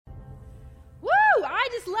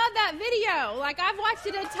just love that video. Like, I've watched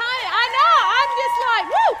it a ton. I know. I'm just like,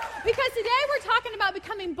 woo! Because today we're talking about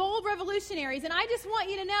becoming bold revolutionaries. And I just want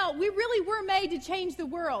you to know, we really were made to change the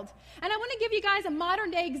world. And I want to give you guys a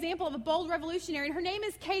modern-day example of a bold revolutionary. And her name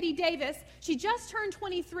is Katie Davis. She just turned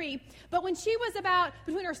 23. But when she was about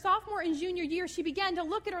between her sophomore and junior year, she began to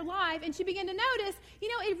look at her life. And she began to notice,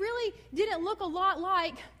 it really didn't look a lot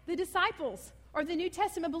like the disciples or the New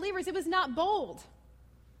Testament believers. It was not bold.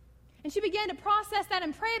 And she began to process that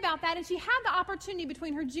and pray about that. And she had the opportunity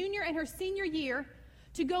between her junior and her senior year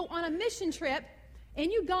to go on a mission trip in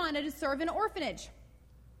Uganda to serve in an orphanage.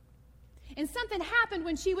 And something happened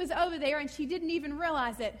when she was over there, and she didn't even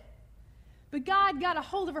realize it. But God got a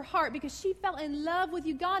hold of her heart because she fell in love with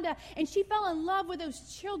Uganda, and she fell in love with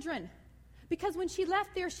those children. Because when she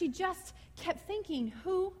left there, she just kept thinking,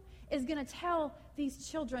 who is going to tell these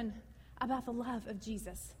children about the love of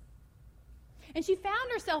Jesus? And she found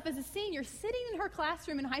herself as a senior sitting in her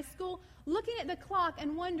classroom in high school, looking at the clock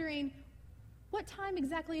and wondering, what time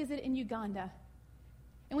exactly is it in Uganda?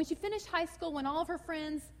 And when she finished high school, when all of her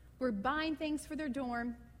friends were buying things for their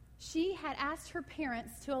dorm, she had asked her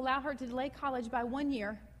parents to allow her to delay college by 1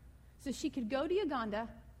 year so she could go to Uganda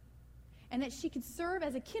and that she could serve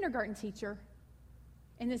as a kindergarten teacher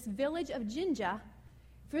in this village of Jinja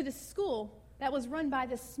for the school that was run by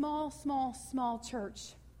this small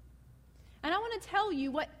church. And I want to tell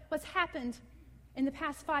you what's happened in the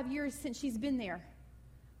past 5 years since she's been there.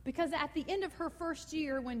 Because at the end of her first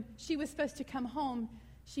year, when she was supposed to come home,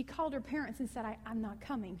 she called her parents and said, I'm not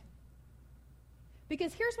coming.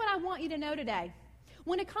 Because here's what I want you to know today.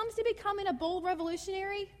 When it comes to becoming a bold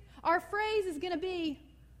revolutionary, our phrase is going to be,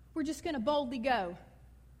 we're just going to boldly go.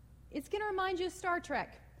 It's going to remind you of Star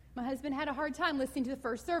Trek. My husband had a hard time listening to the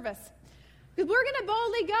first service. Because we're going to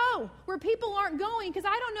boldly go where people aren't going. Because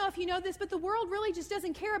I don't know if you know this, but the world really just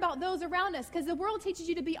doesn't care about those around us. Because the world teaches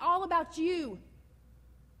you to be all about you.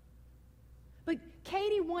 But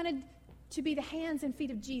Katie wanted to be the hands and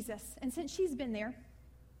feet of Jesus. And since she's been there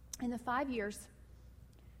in the 5 years,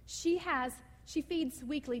 she feeds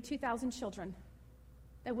weekly 2,000 children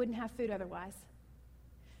that wouldn't have food otherwise.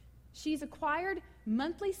 She's acquired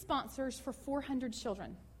monthly sponsors for 400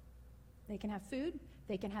 children. They can have food.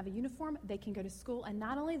 They can have a uniform, they can go to school, and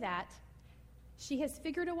not only that, she has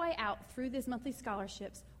figured a way out through these monthly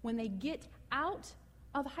scholarships. When they get out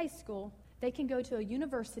of high school, they can go to a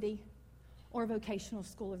university or a vocational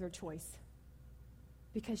school of their choice.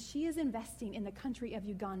 Because she is investing in the country of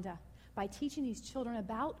Uganda by teaching these children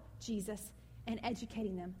about Jesus and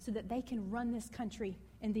educating them so that they can run this country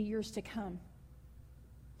in the years to come.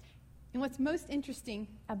 And what's most interesting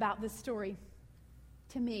about this story,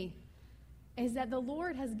 to me, is that the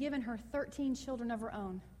Lord has given her 13 children of her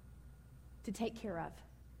own to take care of.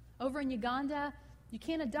 Over in Uganda, you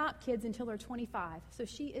can't adopt kids until they're 25. So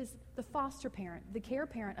she is the foster parent, the care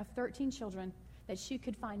parent of 13 children that she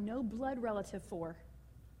could find no blood relative for.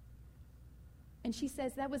 And she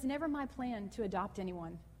says, that was never my plan to adopt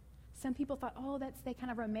anyone. Some people thought, they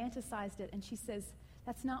kind of romanticized it. And she says,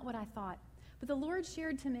 that's not what I thought. But the Lord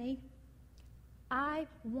shared to me, I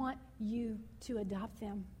want you to adopt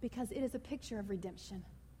them because it is a picture of redemption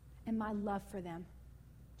and my love for them.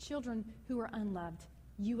 Children who are unloved,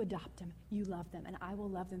 you adopt them, you love them, and I will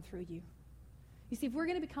love them through you. You see, if we're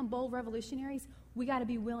going to become bold revolutionaries, we got to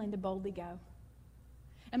be willing to boldly go.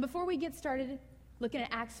 And before we get started looking at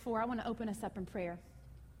Acts 4, I want to open us up in prayer.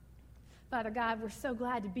 Father God, we're so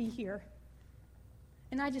glad to be here.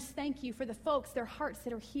 And I just thank you for the folks, their hearts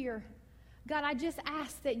that are here. God, I just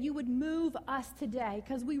ask that you would move us today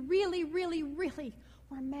because we really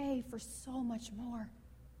were made for so much more.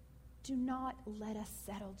 Do not let us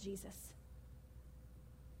settle, Jesus.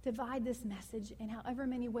 Divide this message in however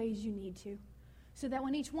many ways you need to so that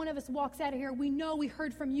when each one of us walks out of here, we know we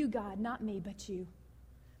heard from you, God, not me, but you.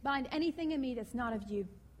 Bind anything in me that's not of you.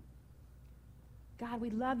 God, we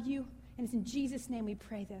love you, and it's in Jesus' name we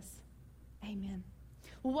pray this. Amen.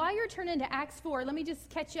 Well, while you're turning to Acts 4, let me just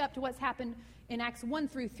catch you up to what's happened in Acts 1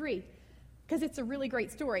 through 3, because it's a really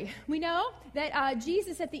great story. We know that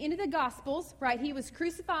Jesus, at the end of the Gospels, right, he was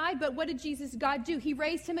crucified, but what did God do? He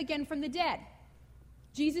raised him again from the dead.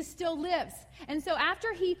 Jesus still lives. And so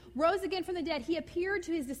after he rose again from the dead, he appeared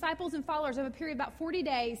to his disciples and followers over a period of about 40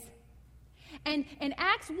 days. And in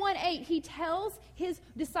Acts 1:8, he tells his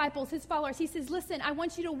disciples, his followers, he says, listen, I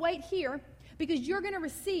want you to wait here because you're going to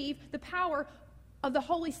receive the power of the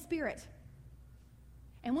Holy Spirit.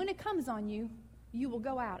 And when it comes on you, you will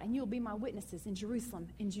go out and you will be my witnesses in Jerusalem,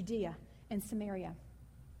 in Judea, and Samaria.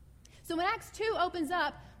 So when Acts 2 opens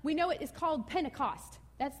up, we know it is called Pentecost.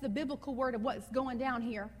 That's the biblical word of what's going down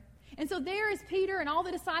here. And so there is Peter and all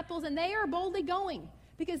the disciples, and they are boldly going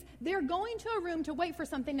because they're going to a room to wait for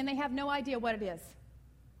something and they have no idea what it is.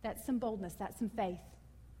 That's some boldness. That's some faith.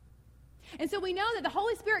 And so we know that the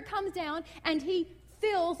Holy Spirit comes down and he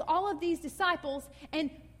fills all of these disciples, and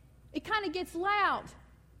it kind of gets loud.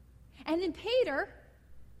 And then Peter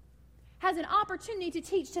has an opportunity to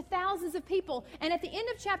teach to thousands of people. And at the end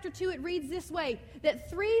of chapter 2, it reads this way, that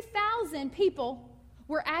 3,000 people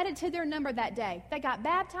were added to their number that day. They got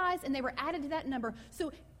baptized and they were added to that number.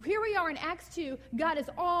 So here we are in Acts 2. God is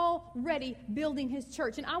already building his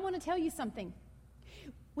church. And I want to tell you something.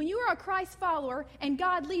 When you are a Christ follower and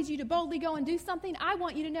God leads you to boldly go and do something, I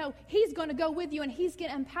want you to know he's going to go with you and he's going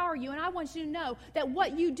to empower you. And I want you to know that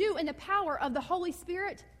what you do in the power of the Holy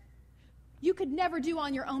Spirit, you could never do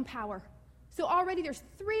on your own power. So already there's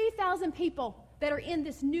 3,000 people that are in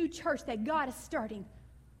this new church that God is starting,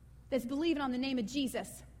 that's believing on the name of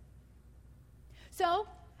Jesus. So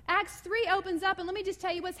Acts 3 opens up, and let me just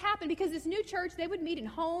tell you what's happened, because this new church, they would meet in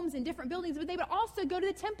homes and different buildings, but they would also go to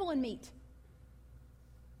the temple and meet.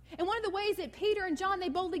 And one of the ways that Peter and John, they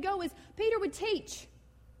boldly go is Peter would teach.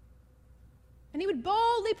 And he would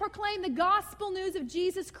boldly proclaim the gospel news of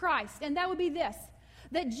Jesus Christ. And that would be this,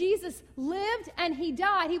 that Jesus lived and he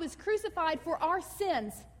died. He was crucified for our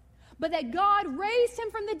sins. But that God raised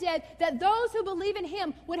him from the dead, that those who believe in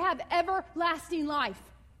him would have everlasting life.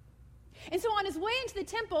 And so on his way into the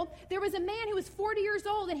temple, there was a man who was 40 years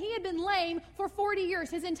old, and he had been lame for 40 years,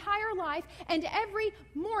 his entire life. And every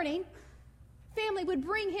morning, family would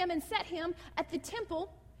bring him and set him at the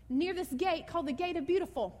temple near this gate called the Gate of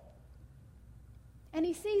Beautiful. And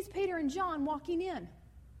he sees Peter and John walking in.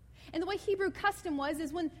 And the way Hebrew custom was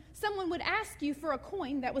is when someone would ask you for a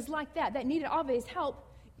coin that was like that needed obvious help,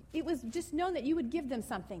 it was just known that you would give them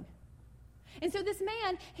something. And so this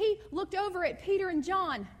man, he looked over at Peter and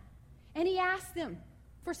John, and he asked them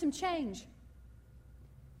for some change.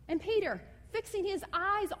 And Peter, fixing his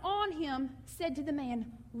eyes on him, said to the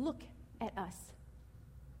man, "Look at us."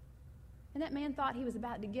 And that man thought he was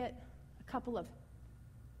about to get a couple of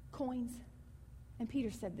coins. And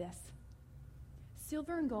Peter said this,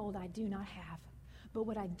 "Silver and gold I do not have, but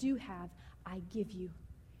what I do have I give you.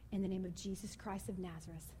 In the name of Jesus Christ of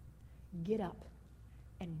Nazareth, get up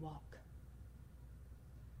and walk."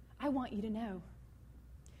 I want you to know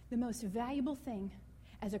the most valuable thing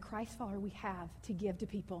as a Christ follower we have to give to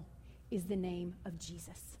people is the name of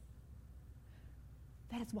Jesus.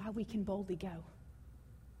 That is why we can boldly go.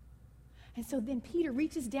 And so then Peter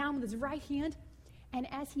reaches down with his right hand, and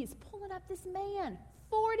as he is pulling up this man,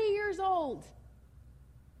 40 years old,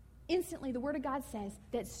 instantly the Word of God says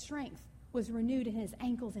that strength was renewed in his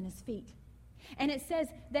ankles and his feet. And it says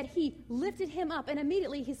that he lifted him up, and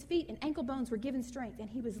immediately his feet and ankle bones were given strength, and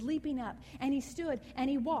he was leaping up, and he stood, and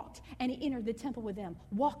he walked, and he entered the temple with them,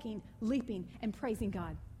 walking, leaping, and praising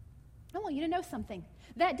God. I want you to know something.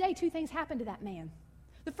 That day, 2 things happened to that man.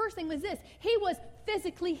 The first thing was this: he was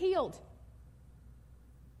physically healed.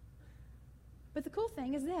 But the cool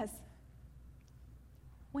thing is this: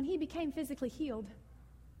 when he became physically healed,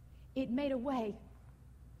 it made a way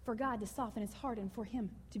for God to soften his heart and for him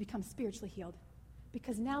to become spiritually healed.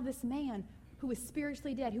 Because now this man who was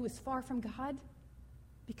spiritually dead, who was far from God,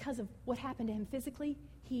 because of what happened to him physically,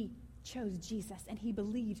 he chose Jesus and he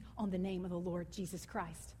believed on the name of the Lord Jesus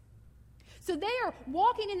Christ. So they are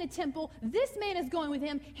walking in the temple. This man is going with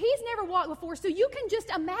him. He's never walked before, so you can just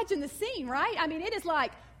imagine the scene, right? I mean, it is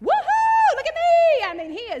like, woohoo, look at me. I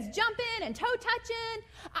mean, he is jumping and toe-touching.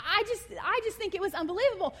 I just think it was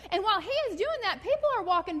unbelievable. And while he is doing that, people are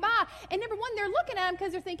walking by, and number one, they're looking at him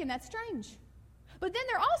because they're thinking, that's strange. But then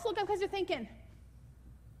they're also looking because they're thinking,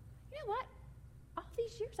 you know what? All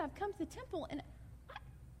these years I've come to the temple, and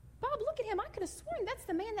Bob, look at him. I could have sworn that's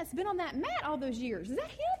the man that's been on that mat all those years. Is that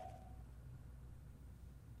him?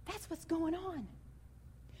 That's what's going on.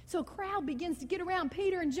 So a crowd begins to get around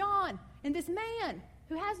Peter and John and this man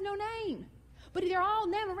who has no name. But they're all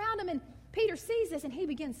now around him, and Peter sees this, and he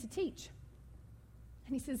begins to teach.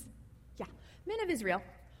 And he says, yeah, men of Israel,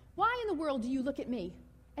 why in the world do you look at me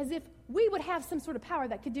as if we would have some sort of power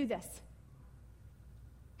that could do this?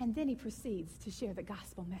 And then he proceeds to share the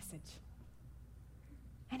gospel message.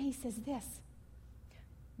 And he says this: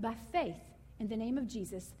 by faith in the name of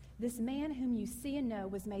Jesus, this man whom you see and know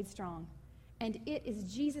was made strong. And it is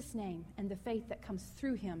Jesus' name and the faith that comes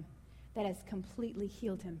through him that has completely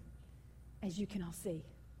healed him, as you can all see.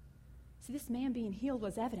 So this man being healed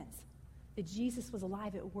was evidence that Jesus was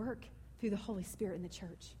alive at work through the Holy Spirit in the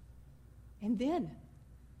church. And then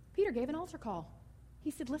Peter gave an altar call.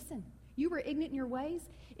 He said, listen, you were ignorant in your ways,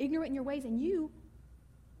 and you,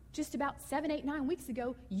 just about 7, 8, 9 weeks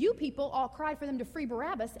ago, you people all cried for them to free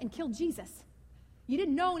Barabbas and kill Jesus. You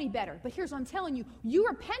didn't know any better. But here's what I'm telling you. You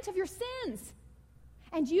repent of your sins,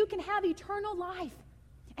 and you can have eternal life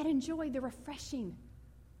and enjoy the refreshing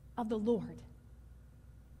of the Lord.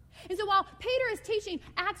 And so while Peter is teaching,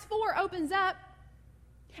 Acts 4 opens up.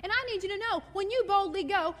 And I need you to know, when you boldly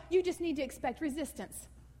go, you just need to expect resistance.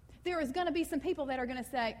 There is going to be some people that are going to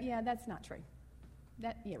say, yeah, that's not true.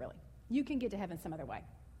 Really. You can get to heaven some other way.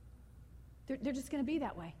 They're just going to be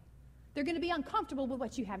that way. They're going to be uncomfortable with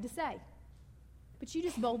what you have to say. But you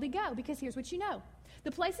just boldly go, because here's what you know.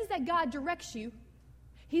 The places that God directs you,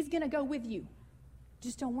 he's going to go with you.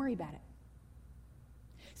 Just don't worry about it.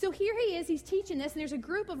 So here he is, he's teaching this, and there's a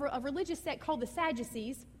group of a religious sect called the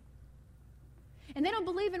Sadducees, and they don't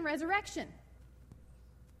believe in resurrection.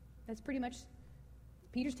 That's pretty much,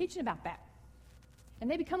 Peter's teaching about that.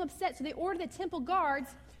 And they become upset, so they order the temple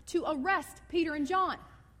guards to arrest Peter and John.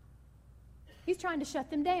 He's trying to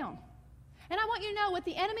shut them down. And I want you to know what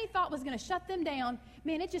the enemy thought was going to shut them down,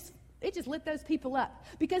 man, it just lit those people up.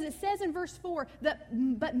 Because it says in verse 4 that,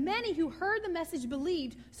 but many who heard the message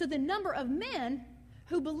believed, so the number of men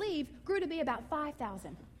who believed grew to be about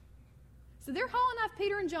 5,000. So they're hauling off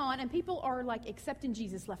Peter and John, and people are like accepting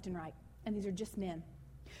Jesus left and right. And these are just men.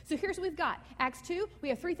 So here's what we've got. Acts 2, we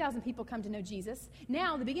have 3,000 people come to know Jesus.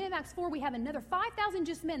 Now, the beginning of Acts 4, we have another 5,000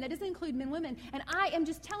 just men. That doesn't include men and women. And I am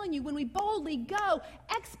just telling you, when we boldly go,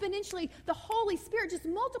 exponentially, the Holy Spirit just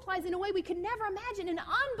multiplies in a way we could never imagine. And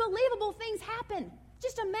unbelievable things happen.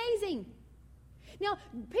 Just amazing. Now,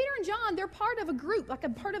 Peter and John, they're part of a group, like a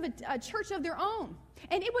part of a church of their own.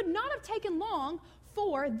 And it would not have taken long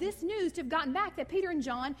for this news to have gotten back that Peter and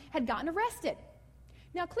John had gotten arrested.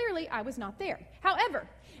 Now, clearly, I was not there. However,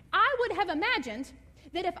 I would have imagined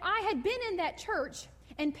that if I had been in that church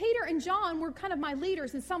and Peter and John were kind of my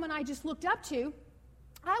leaders and someone I just looked up to,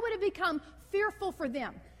 I would have become fearful for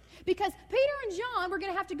them. Because Peter and John were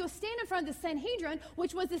going to have to go stand in front of the Sanhedrin,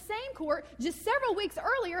 which was the same court just several weeks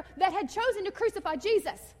earlier that had chosen to crucify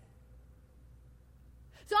Jesus.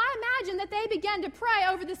 So I imagine that they began to pray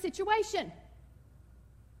over the situation.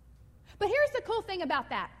 But here's the cool thing about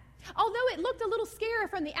that. Although it looked a little scary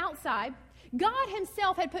from the outside, God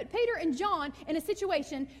himself had put Peter and John in a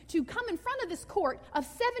situation to come in front of this court of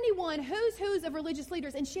 71 who's who's of religious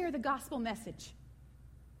leaders and share the gospel message.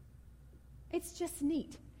 It's just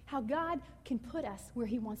neat how God can put us where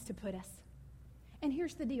he wants to put us. And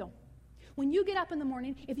here's the deal. When you get up in the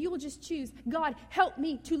morning, if you will just choose, God, help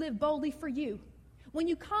me to live boldly for you. When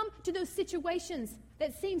you come to those situations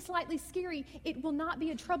that seem slightly scary, it will not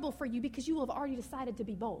be a trouble for you because you will have already decided to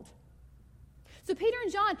be bold. So Peter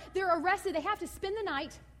and John, they're arrested. They have to spend the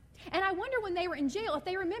night. And I wonder when they were in jail, if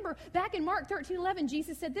they remember back in Mark 13:11,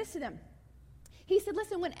 Jesus said this to them. He said,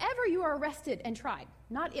 listen, whenever you are arrested and tried,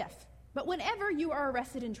 not if, but whenever you are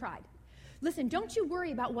arrested and tried, listen, don't you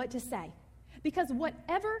worry about what to say. Because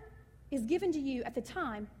whatever is given to you at the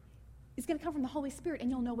time is going to come from the Holy Spirit and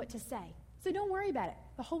you'll know what to say. So don't worry about it.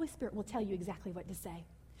 The Holy Spirit will tell you exactly what to say.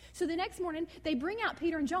 So the next morning, they bring out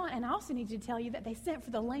Peter and John, and I also need to tell you that they sent for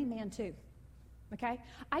the lame man too. Okay?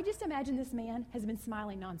 I just imagine this man has been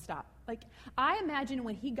smiling nonstop. Like, I imagine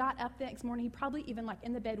when he got up the next morning, he probably even, like,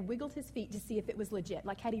 in the bed, wiggled his feet to see if it was legit.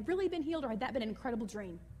 Like, had he really been healed, or had that been an incredible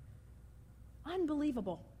dream?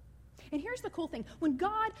 Unbelievable. And here's the cool thing. When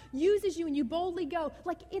God uses you and you boldly go,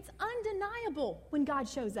 like, it's undeniable when God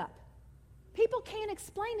shows up. People can't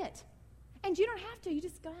explain it. And you don't have to. You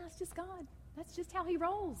just go, it's just God. That's just how he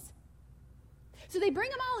rolls. So they bring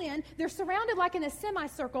them all in. They're surrounded like in a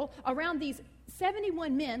semicircle around these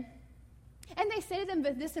 71 men. And they say to them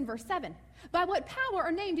this in verse 7. By what power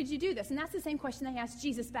or name did you do this? And that's the same question they asked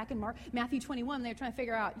Jesus back in Matthew 21. They're trying to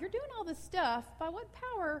figure out, you're doing all this stuff. By what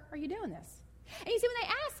power are you doing this? And you see, when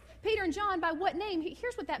they ask Peter and John by what name,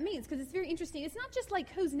 here's what that means, because it's very interesting. It's not just like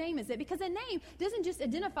whose name is it, because a name doesn't just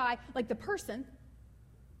identify like the person.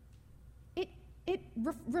 It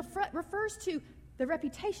refers to the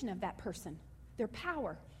reputation of that person, their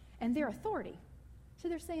power, and their authority. So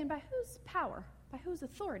they're saying, by whose power, by whose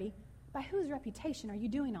authority, by whose reputation are you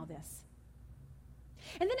doing all this?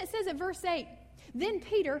 And then it says in verse 8, then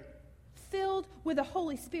Peter, filled with the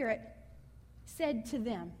Holy Spirit, said to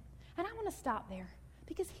them, and I want to stop there,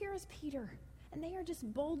 because here is Peter, and they are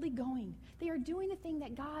just boldly going. They are doing the thing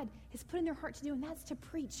that God has put in their heart to do, and that's to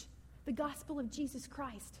preach the gospel of Jesus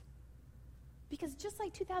Christ. Because just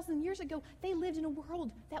like 2,000 years ago, they lived in a world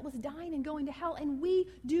that was dying and going to hell, and we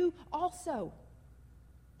do also.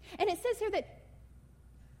 And it says here that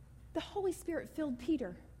the Holy Spirit filled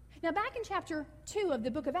Peter. Now, back in chapter 2 of the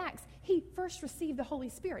book of Acts, he first received the Holy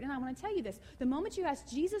Spirit. And I want to tell you this. The moment you ask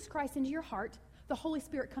Jesus Christ into your heart, the Holy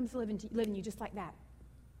Spirit comes to live in you just like that.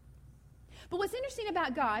 But what's interesting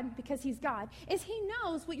about God, because he's God, is he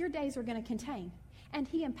knows what your days are going to contain, and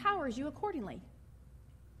he empowers you accordingly.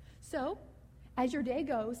 So, as your day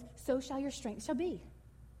goes, so shall your strength shall be.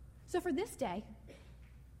 So for this day,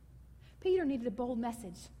 Peter needed a bold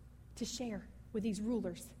message to share with these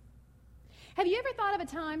rulers. Have you ever thought of a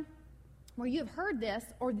time where you have heard this,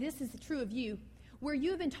 or this is true of you, where you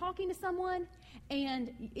have been talking to someone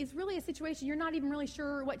and it's really a situation you're not even really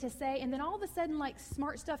sure what to say, and then all of a sudden, like,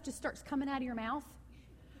 smart stuff just starts coming out of your mouth,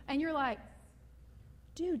 and you're like,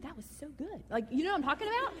 dude, that was so good. Like, you know what I'm talking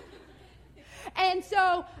about? And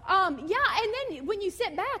so, and then when you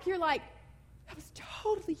sit back, you're like, that was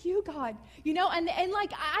totally you, God. You know, and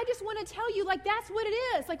like, I just want to tell you, like, that's what it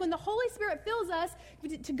is. Like, when the Holy Spirit fills us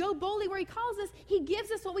to go boldly where he calls us, he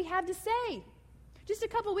gives us what we have to say. Just a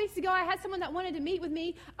couple weeks ago, I had someone that wanted to meet with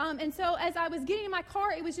me, and so as I was getting in my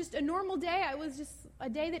car, it was just a normal day. It was just a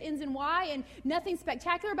day that ends in Y and nothing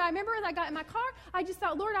spectacular. But I remember as I got in my car, I just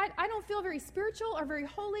thought, Lord, I don't feel very spiritual or very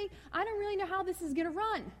holy. I don't really know how this is going to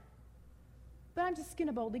run. But I'm just going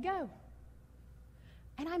to boldly go.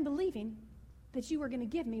 And I'm believing that you are going to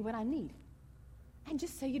give me what I need. And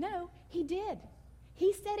just so you know, he did.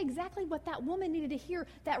 He said exactly what that woman needed to hear,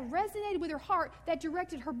 that resonated with her heart, that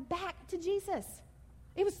directed her back to Jesus.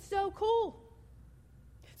 It was so cool.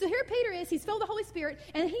 So here Peter is, he's filled with the Holy Spirit,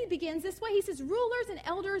 and he begins this way. He says, rulers and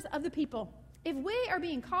elders of the people, if we are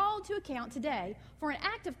being called to account today for an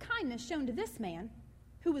act of kindness shown to this man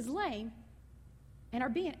who was lame, and are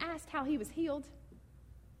being asked how he was healed,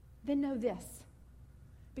 then know this.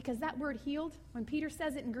 Because that word healed, when Peter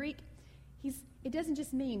says it in Greek, it doesn't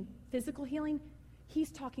just mean physical healing. He's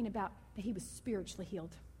talking about that he was spiritually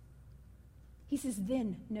healed. He says,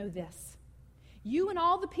 then know this. You and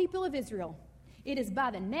all the people of Israel, it is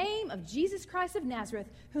by the name of Jesus Christ of Nazareth,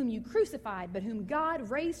 whom you crucified, but whom God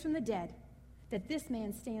raised from the dead, that this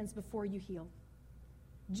man stands before you healed.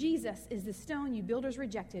 Jesus is the stone you builders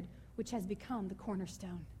rejected, which has become the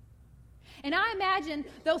cornerstone. And I imagine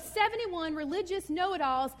those 71 religious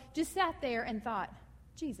know-it-alls just sat there and thought,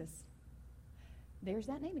 Jesus, there's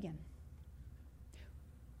that name again.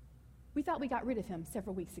 We thought we got rid of him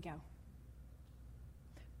several weeks ago.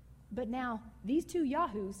 But now these two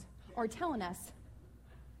yahoos are telling us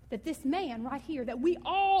that this man right here, that we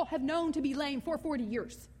all have known to be lame for 40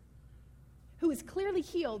 years, who is clearly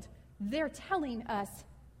healed, they're telling us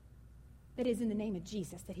that it is in the name of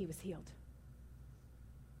Jesus that he was healed.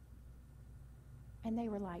 And they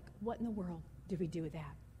were like, what in the world do we do with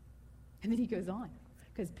that? And then he goes on,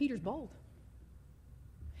 because Peter's bold.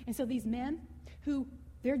 And so these men who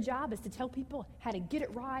their job is to tell people how to get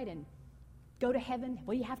it right and go to heaven,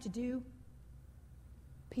 what do you have to do?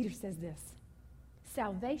 Peter says this,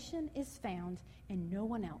 salvation is found in no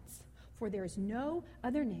one else, for there is no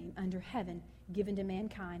other name under heaven given to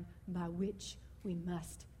mankind by which we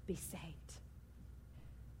must be saved.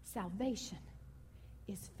 Salvation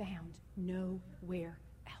is found nowhere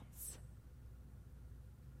else.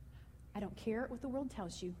 I don't care what the world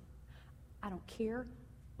tells you. I don't care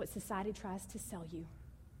what society tries to sell you.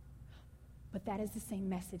 But that is the same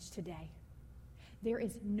message today. There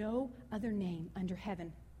is no other name under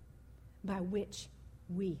heaven by which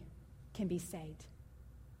we can be saved.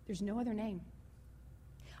 There's no other name.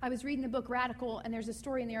 I was reading the book Radical, and there's a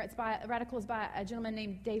story in there. Radical is by a gentleman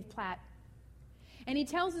named Dave Platt. And he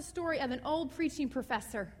tells the story of an old preaching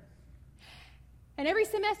professor. And every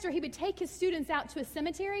semester he would take his students out to a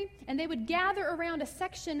cemetery, and they would gather around a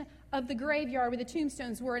section of the graveyard where the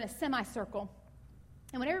tombstones were in a semicircle.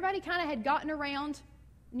 And when everybody kind of had gotten around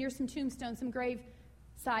near some tombstones, some grave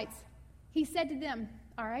sites, he said to them,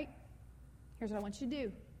 all right, here's what I want you to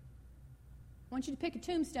do. I want you to pick a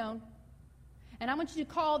tombstone, and I want you to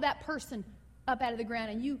call that person up out of the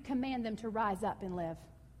ground, and you command them to rise up and live.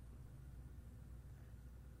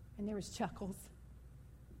 And there was chuckles.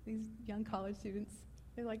 These young college students,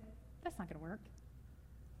 they're like, that's not going to work.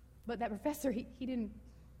 But that professor, he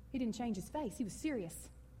didn't change his face. He was serious.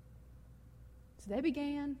 So they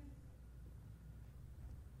began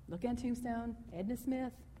looking at tombstone, Edna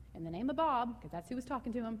Smith, in the name of Bob, because that's who was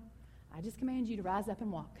talking to him. I just command you to rise up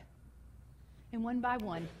and walk. And one by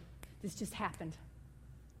one, this just happened.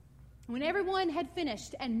 When everyone had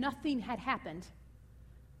finished and nothing had happened,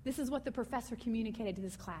 this is what the professor communicated to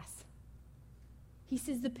this class. He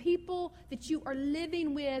says, the people that you are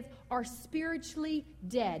living with are spiritually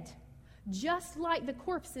dead, just like the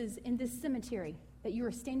corpses in this cemetery that you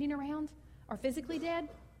are standing around are physically dead.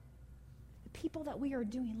 The people that we are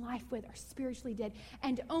doing life with are spiritually dead,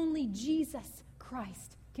 and only Jesus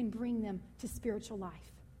Christ can bring them to spiritual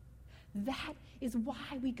life. That is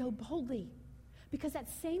why we go boldly, because that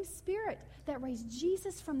same Spirit that raised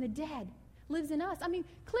Jesus from the dead lives in us. I mean,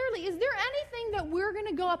 clearly, is there anything that we're going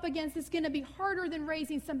to go up against that's going to be harder than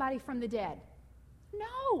raising somebody from the dead?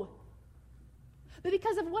 No. But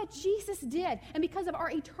because of what Jesus did and because of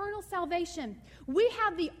our eternal salvation, we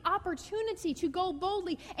have the opportunity to go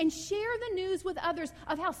boldly and share the news with others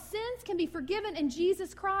of how sins can be forgiven in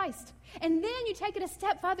Jesus Christ. And then you take it a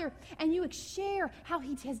step further and you share how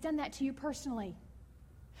he has done that to you personally.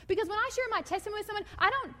 Because when I share my testimony with someone,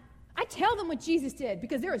 I tell them what Jesus did,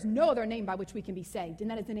 because there is no other name by which we can be saved, and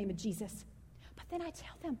that is the name of Jesus. But then I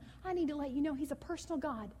tell them, I need to let you know he's a personal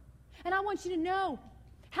God. And I want you to know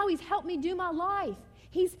how he's helped me do my life.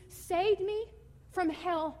 He's saved me from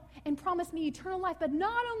hell and promised me eternal life. But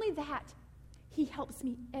not only that, he helps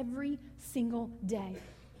me every single day.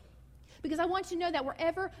 Because I want you to know that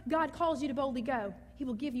wherever God calls you to boldly go, he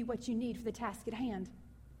will give you what you need for the task at hand.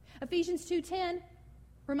 Ephesians 2:10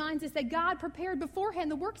 reminds us that God prepared beforehand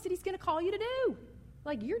the works that he's going to call you to do.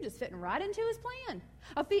 Like, you're just fitting right into his plan.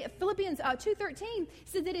 Philippians 2:13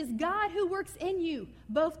 says it is God who works in you,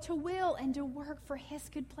 both to will and to work for his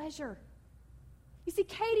good pleasure. You see,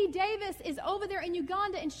 Katie Davis is over there in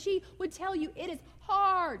Uganda, and she would tell you it is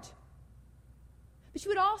hard. But she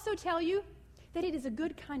would also tell you that it is a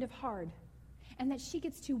good kind of hard, and that she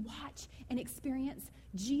gets to watch and experience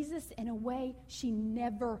Jesus in a way she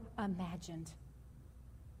never imagined.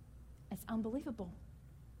 It's unbelievable.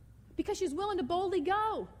 Because she's willing to boldly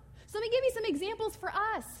go. So let me give you some examples for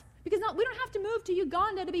us. Because we don't have to move to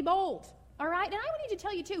Uganda to be bold. All right? And I need to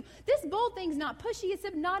tell you, too, this bold thing's not pushy, it's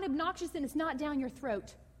not obnoxious, and it's not down your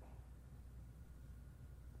throat.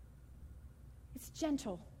 It's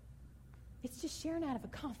gentle. It's just sharing out of a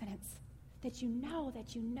confidence that you know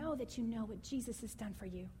what Jesus has done for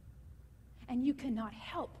you. And you cannot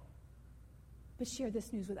help but share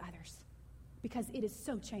this news with others. Because it has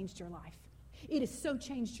so changed your life. It has so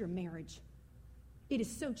changed your marriage. It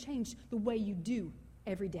has so changed the way you do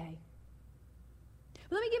every day.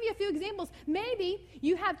 Let me give you a few examples. Maybe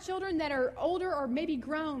you have children that are older or maybe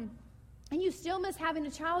grown, and you still miss having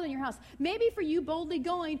a child in your house. Maybe for you, boldly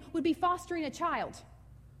going would be fostering a child.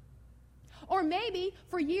 Or maybe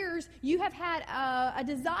for years you have had a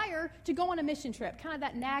desire to go on a mission trip, kind of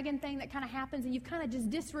that nagging thing that kind of happens, and you've kind of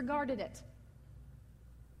just disregarded it.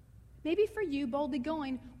 Maybe for you, boldly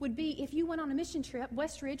going would be if you went on a mission trip,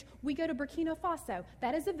 Westridge, we go to Burkina Faso.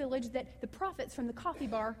 That is a village that the prophets from the coffee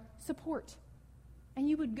bar support. And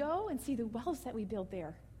you would go and see the wells that we build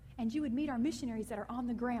there. And you would meet our missionaries that are on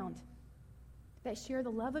the ground that share the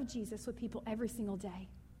love of Jesus with people every single day.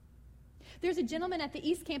 There's a gentleman at the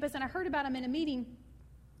East Campus, and I heard about him in a meeting.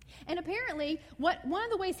 And apparently, one of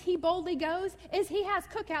the ways he boldly goes is he has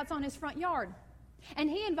cookouts on his front yard. And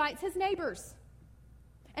he invites his neighbors.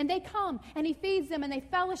 And they come, and he feeds them, and they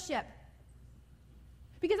fellowship.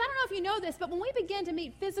 Because I don't know if you know this, but when we begin to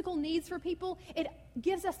meet physical needs for people, it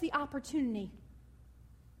gives us the opportunity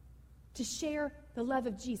to share the love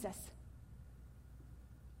of Jesus.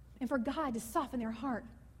 And for God to soften their heart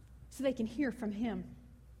so they can hear from him.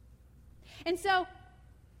 And so,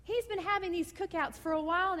 he's been having these cookouts for a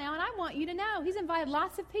while now, and I want you to know, he's invited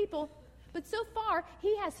lots of people, but so far,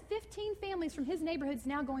 he has 15 families from his neighborhoods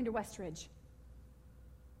now going to Westridge.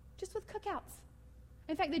 Just with cookouts.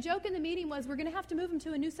 In fact, the joke in the meeting was we're going to have to move him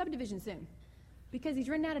to a new subdivision soon because he's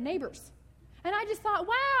running out of neighbors. And I just thought,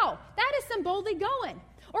 wow, that is some boldly going.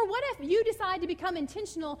 Or what if you decide to become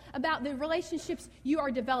intentional about the relationships you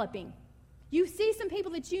are developing? You see some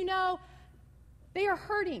people that you know, they are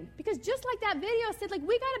hurting. Because just like that video said, like,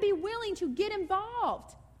 we got to be willing to get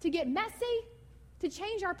involved, to get messy, to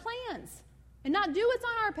change our plans. And not do what's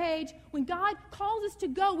on our page. When God calls us to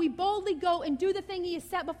go, we boldly go and do the thing he has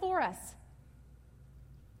set before us.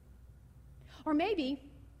 Or maybe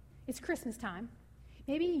it's Christmas time.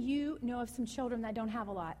 Maybe you know of some children that don't have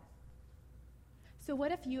a lot. So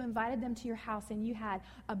what if you invited them to your house and you had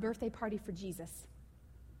a birthday party for Jesus?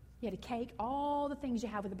 You had a cake, all the things you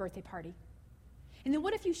have with a birthday party. And then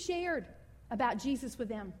what if you shared about Jesus with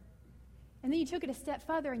them? And then you took it a step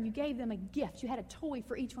further and you gave them a gift. You had a toy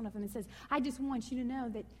for each one of them and says, I just want you to know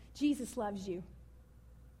that Jesus loves you.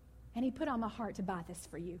 And he put on my heart to buy this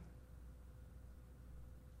for you.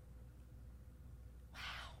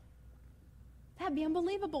 Wow. That'd be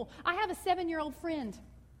unbelievable. I have a 7-year-old friend.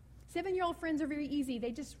 7-year-old friends are very easy.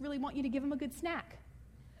 They just really want you to give them a good snack.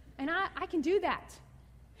 And I can do that.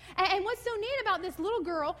 And what's so neat about this little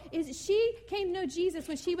girl is she came to know Jesus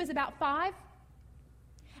when she was about 5.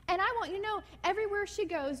 And I want you to know, everywhere she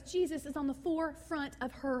goes, Jesus is on the forefront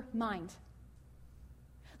of her mind.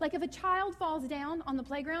 Like if a child falls down on the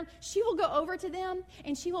playground, she will go over to them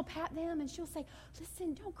and she will pat them and she'll say,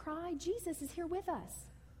 listen, don't cry. Jesus is here with us.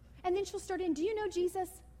 And then she'll start in, do you know Jesus?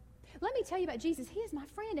 let me tell you about Jesus. He is my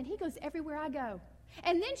friend, and he goes everywhere I go.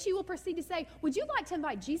 And then she will proceed to say, would you like to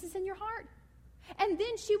invite Jesus in your heart? And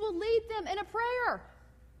then she will lead them in a prayer.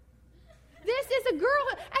 This is a girl,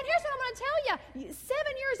 and here's what I'm going to tell you. 7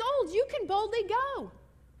 years old, you can boldly go.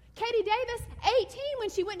 Katie Davis, 18 when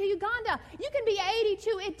she went to Uganda. You can be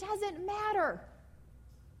 82. It doesn't matter.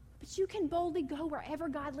 But you can boldly go wherever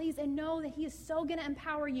God leads and know that he is so going to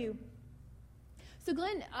empower you. So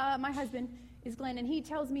Glenn, my husband is Glenn, and he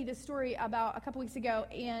tells me this story about a couple weeks ago,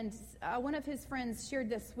 and one of his friends shared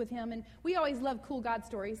this with him, and we always love cool God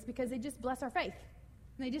stories because they just bless our faith.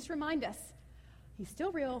 And they just remind us, he's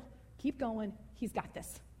still real, keep going, he's got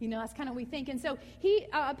this. You know, that's kind of what we think. And so he,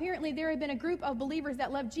 apparently there had been a group of believers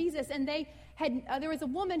that loved Jesus, and they had, there was a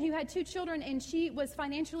woman who had 2 children, and she was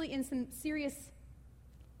financially in some serious,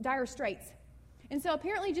 dire straits. And so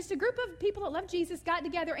apparently just a group of people that loved Jesus got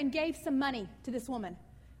together and gave some money to this woman.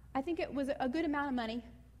 I think it was a good amount of money.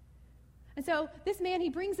 And so this man, he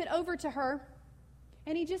brings it over to her,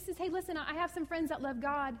 and he just says, hey, listen, I have some friends that love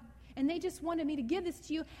God, and they just wanted me to give this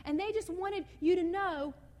to you, and they just wanted you to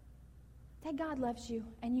know that God loves you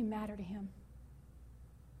and you matter to him.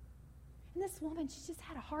 And this woman, she just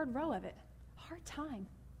had a hard row of it, a hard time.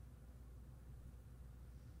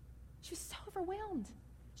 She was so overwhelmed.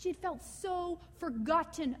 She had felt so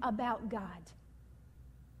forgotten about God.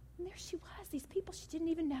 And there she was. These people she didn't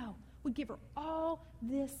even know would give her all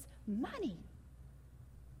this money.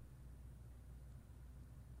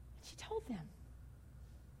 And she told them,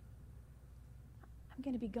 I'm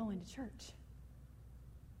going to be going to church.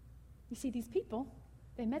 You see, these people,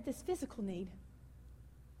 they met this physical need,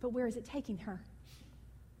 but where is it taking her?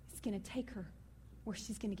 It's going to take her where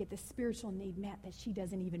she's going to get this spiritual need met that she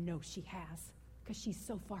doesn't even know she has because she's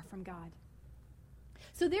so far from God.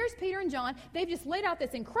 So there's Peter and John. They've just laid out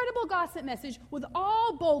this incredible gospel message with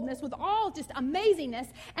all boldness, with all just amazingness,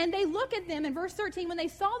 and they look at them in verse 13. When they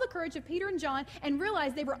saw the courage of Peter and John and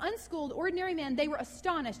realized they were unschooled, ordinary men, they were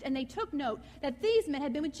astonished, and they took note that these men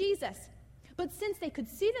had been with Jesus. But since they could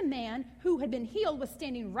see the man who had been healed was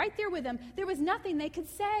standing right there with them, there was nothing they could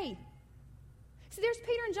say. So there's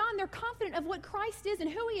Peter and John. They're confident of what Christ is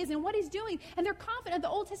and who he is and what he's doing. And they're confident of the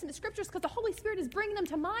Old Testament scriptures because the Holy Spirit is bringing them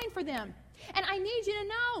to mind for them. And I need you to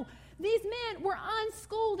know, these men were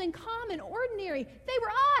unschooled and common, ordinary. They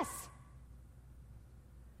were us.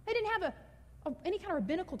 They didn't have any kind of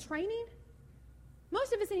rabbinical training.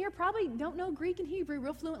 Most of us in here probably don't know Greek and Hebrew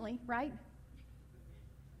real fluently, right?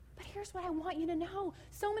 But here's what I want you to know.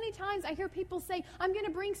 So many times I hear people say, I'm going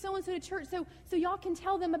to bring so-and-so to church so y'all can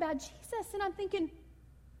tell them about Jesus. And I'm thinking,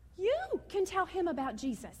 you can tell him about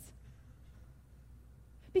Jesus.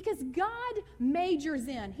 Because God made your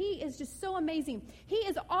Zen. He is just so amazing. He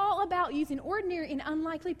is all about using ordinary and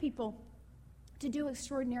unlikely people to do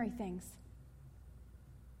extraordinary things.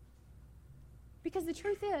 Because the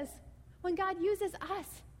truth is, when God uses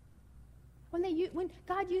us, when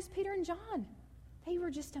God used Peter and John, they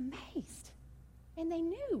were just amazed, and they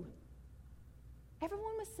knew.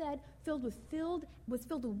 Everyone was filled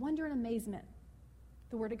with wonder and amazement,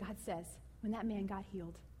 the Word of God says, when that man got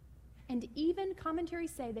healed. And even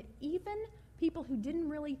commentaries say that even people who didn't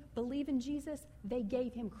really believe in Jesus, they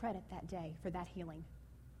gave him credit that day for that healing.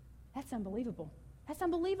 That's unbelievable. That's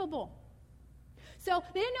unbelievable. So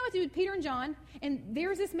they didn't know what to do with Peter and John, and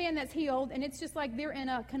there's this man that's healed, and it's just like they're in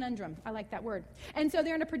a conundrum. I like that word. And so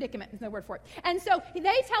they're in a predicament. There's no word for it. And so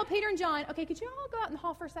they tell Peter and John, okay, could you all go out in the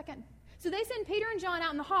hall for a second? So they send Peter and John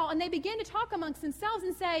out in the hall, and they begin to talk amongst themselves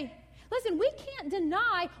and say, listen, we can't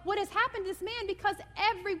deny what has happened to this man because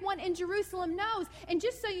everyone in Jerusalem knows. And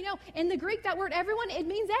just so you know, in the Greek, that word everyone, it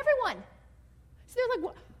means everyone. So they're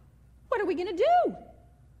like, what are we going to do?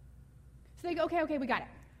 So they go, okay, we got it.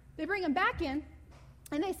 They bring him back in.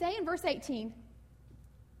 And they say in verse 18,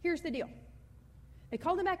 here's the deal. They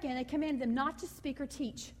called them back in. They commanded them not to speak or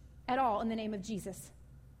teach at all in the name of Jesus.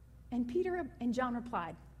 And Peter and John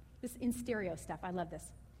replied, this in stereo stuff, I love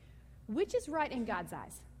this. Which is right in God's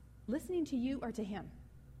eyes, listening to you or to him?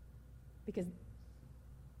 Because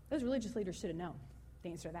those religious leaders should have known the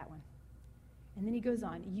answer to that one. And then he goes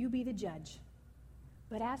on, you be the judge.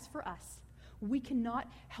 But as for us, we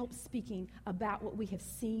cannot help speaking about what we have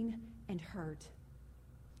seen and heard.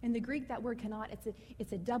 In the Greek, that word cannot,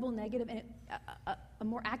 it's a double negative, and a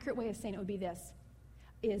more accurate way of saying it would be this,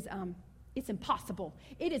 is it's impossible.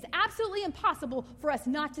 It is absolutely impossible for us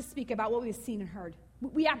not to speak about what we've seen and heard.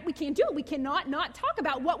 We can't do it. We cannot not talk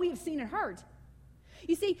about what we have seen and heard.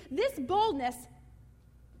 You see, this boldness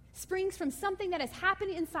springs from something that is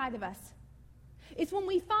happening inside of us. It's when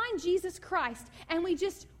we find Jesus Christ and we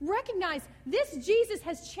just recognize this Jesus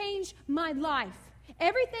has changed my life.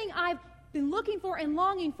 Everything I've been looking for and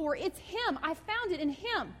longing for. It's Him. I found it in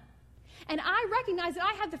Him. And I recognize that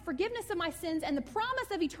I have the forgiveness of my sins and the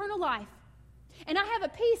promise of eternal life. And I have a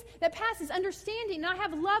peace that passes understanding, and I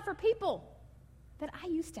have love for people that I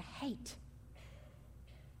used to hate.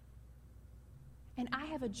 And I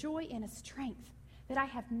have a joy and a strength that I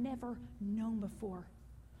have never known before,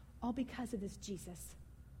 all because of this Jesus.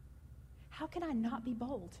 How can I not be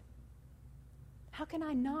bold? How can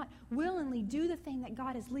I not willingly do the thing that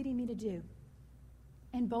God is leading me to do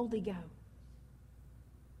and boldly go?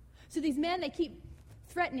 So these men, they keep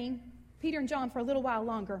threatening Peter and John for a little while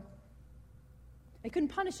longer. They couldn't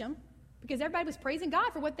punish them because everybody was praising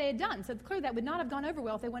God for what they had done. So clearly that would not have gone over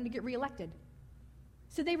well if they wanted to get reelected.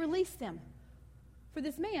 So they released them. For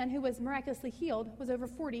this man who was miraculously healed was over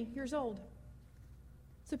 40 years old.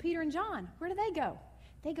 So Peter and John, where do they go?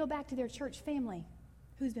 They go back to their church family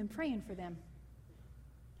who's been praying for them.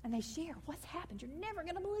 And they share, what's happened? You're never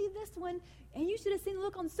going to believe this one. And you should have seen the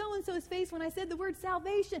look on so-and-so's face when I said the word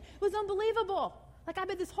salvation. It was unbelievable. Like, I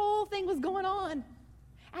bet this whole thing was going on.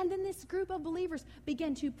 And then this group of believers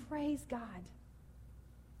began to praise God.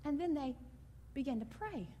 And then they began to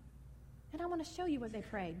pray. And I want to show you what they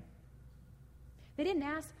prayed. They didn't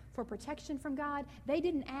ask for protection from God. They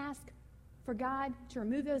didn't ask for God to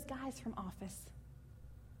remove those guys from office.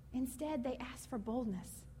 Instead, they asked for boldness.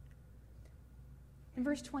 In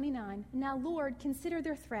verse 29, now, Lord, consider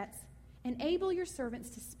their threats. Enable your servants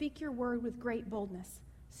to speak your word with great boldness.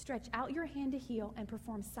 Stretch out your hand to heal and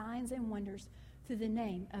perform signs and wonders through the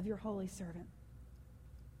name of your holy servant.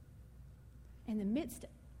 In the midst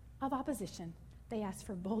of opposition, they asked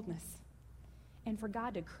for boldness and for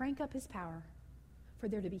God to crank up his power, for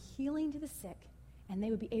there to be healing to the sick, and they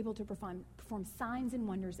would be able to perform signs and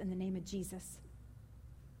wonders in the name of Jesus.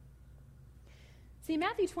 See, in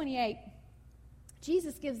Matthew 28,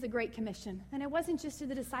 Jesus gives the Great Commission, and it wasn't just to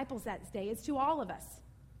the disciples that day, it's to all of us.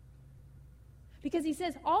 Because he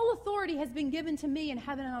says, all authority has been given to me in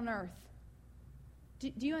heaven and on earth.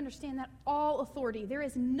 Do you understand that? All authority. There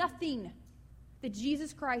is nothing that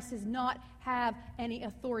Jesus Christ does not have any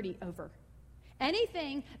authority over.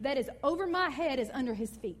 Anything that is over my head is under his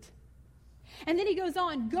feet. And then he goes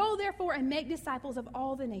on, go therefore and make disciples of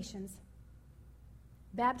all the nations,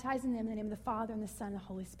 baptizing them in the name of the Father and the Son and the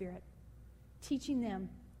Holy Spirit, teaching them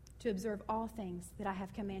to observe all things that I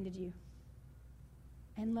have commanded you.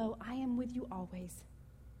 And lo, I am with you always,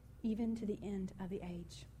 even to the end of the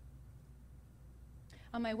age.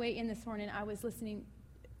 On my way in this morning, I was listening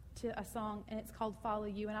to a song, and it's called Follow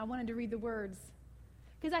You, and I wanted to read the words.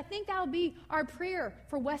 Because I think that would be our prayer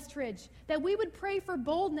for Westridge, that we would pray for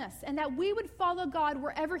boldness and that we would follow God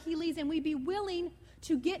wherever he leads, and we'd be willing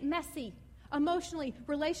to get messy, emotionally,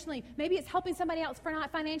 relationally. Maybe it's helping somebody else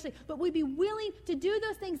financially, but we'd be willing to do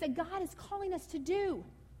those things that God is calling us to do.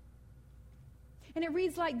 And it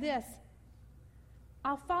reads like this: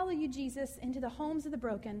 I'll follow you, Jesus, into the homes of the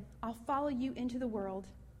broken. I'll follow you into the world.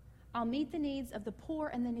 I'll meet the needs of the poor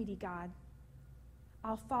and the needy, God.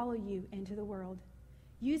 I'll follow you into the world.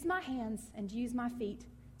 Use my hands and use my feet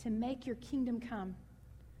to make your kingdom come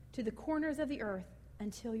to the corners of the earth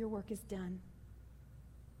until your work is done.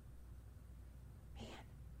 Man,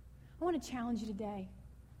 I want to challenge you today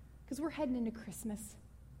because we're heading into Christmas.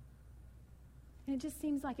 And it just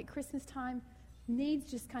seems like at Christmas time,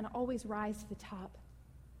 needs just kind of always rise to the top.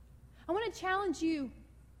 I want to challenge you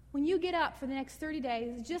when you get up for the next 30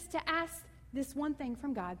 days just to ask this one thing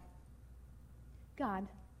from God. God,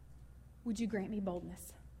 would you grant me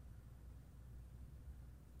boldness?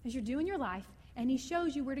 As you're doing your life and he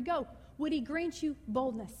shows you where to go, would he grant you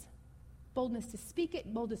boldness? Boldness to speak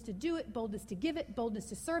it, boldness to do it, boldness to give it, boldness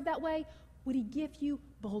to serve that way. Would he give you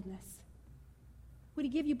boldness? Would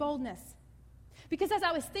he give you boldness? Because as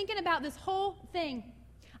I was thinking about this whole thing,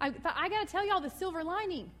 I thought, I got to tell y'all the silver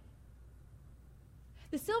lining.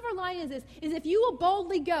 The silver lining is this, is if you will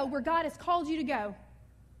boldly go where God has called you to go,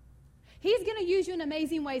 he's going to use you in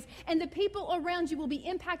amazing ways, and the people around you will be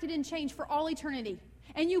impacted and changed for all eternity.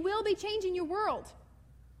 And you will be changing your world.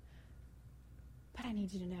 But I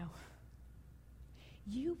need you to know,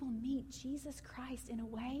 you will meet Jesus Christ in a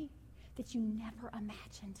way that you never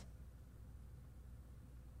imagined.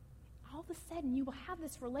 All of a sudden, you will have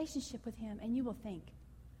this relationship with him, and you will think,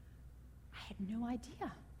 I had no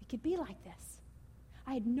idea it could be like this.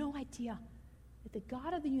 I had no idea that the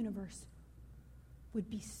God of the universe would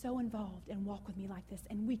be so involved and walk with me like this,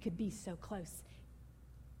 and we could be so close.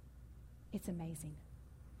 It's amazing.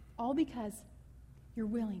 All because you're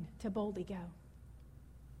willing to boldly go.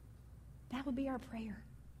 That would be our prayer.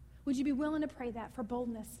 Would you be willing to pray that for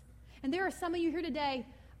boldness? And there are some of you here today,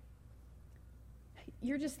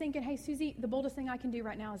 you're just thinking, hey, Suzy, the boldest thing I can do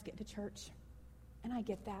right now is get to church. And I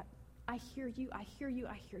get that. I hear you, I hear you,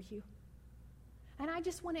 I hear you. And I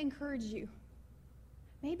just want to encourage you,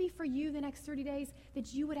 maybe for you the next 30 days,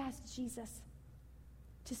 that you would ask Jesus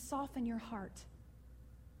to soften your heart,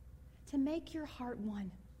 to make your heart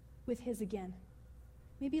one with his again.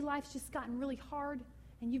 Maybe life's just gotten really hard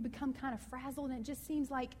and you've become kind of frazzled and it just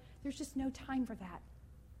seems like there's just no time for that.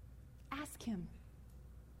 Ask him.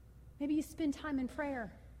 Maybe you spend time in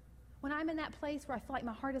prayer. When I'm in that place where I feel like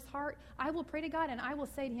my heart is hard, I will pray to God and I will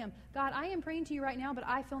say to him, God, I am praying to you right now, but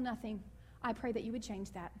I feel nothing. I pray that you would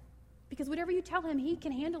change that. Because whatever you tell him, he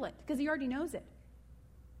can handle it because he already knows it.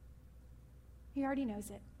 He already knows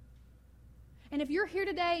it. And if you're here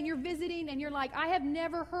today and you're visiting and you're like, I have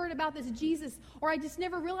never heard about this Jesus, or I just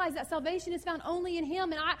never realized that salvation is found only in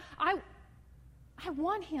him, and I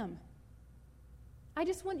want him. I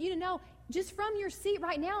just want you to know, just from your seat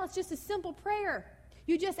right now, it's just a simple prayer.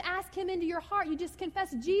 You just ask him into your heart. You just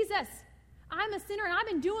confess, Jesus, I'm a sinner and I've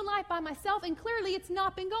been doing life by myself, and clearly it's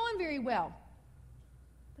not been going very well.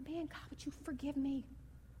 But man, God, would you forgive me?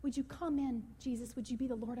 Would you come in, Jesus? Would you be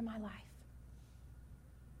the Lord of my life?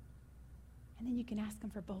 And then you can ask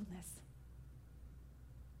him for boldness.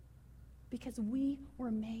 Because we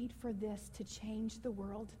were made for this, to change the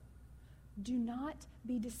world. Do not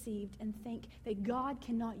be deceived and think that God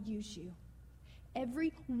cannot use you.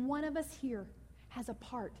 Every one of us here has a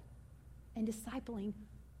part in discipling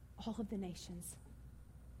all of the nations.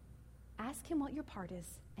 Ask him what your part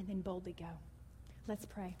is and then boldly go. Let's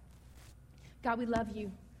pray. God, we love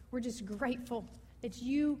you. We're just grateful that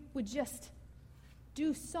you would just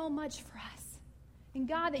do so much for us. And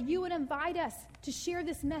God, that you would invite us to share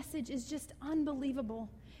this message is just unbelievable.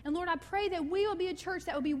 And Lord, I pray that we will be a church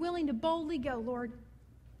that will be willing to boldly go, Lord.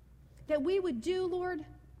 That we would do, Lord,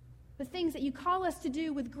 the things that you call us to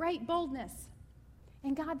do with great boldness.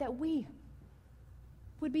 And God, that we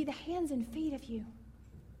would be the hands and feet of you.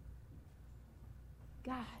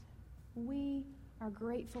 God, we are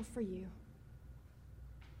grateful for you.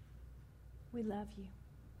 We love you.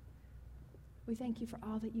 We thank you for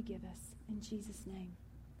all that you give us. In Jesus' name.